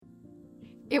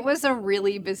It was a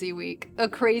really busy week, a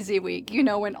crazy week,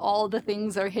 when all the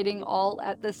things are hitting all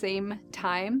at the same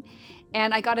time.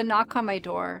 And I got a knock on my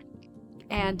door,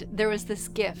 and there was this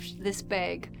gift, this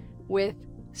bag with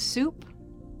soup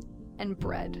and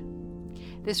bread.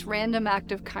 This random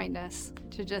act of kindness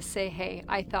to just say, hey,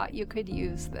 I thought you could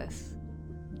use this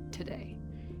today.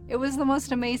 It was the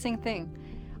most amazing thing.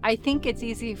 I think it's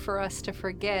easy for us to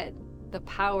forget the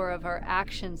power of our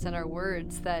actions and our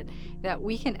words, that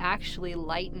we can actually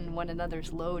lighten one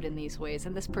another's load in these ways.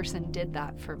 And this person did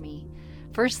that for me.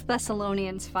 1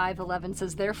 Thessalonians 5:11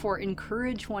 says, therefore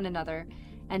encourage one another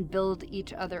and build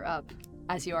each other up,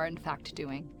 as you are in fact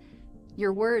doing.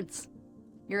 Your words,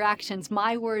 your actions,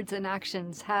 my words and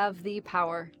actions have the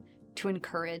power to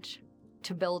encourage,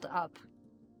 to build up.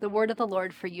 The word of the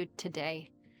Lord for you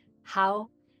today.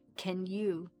 How can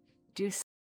you do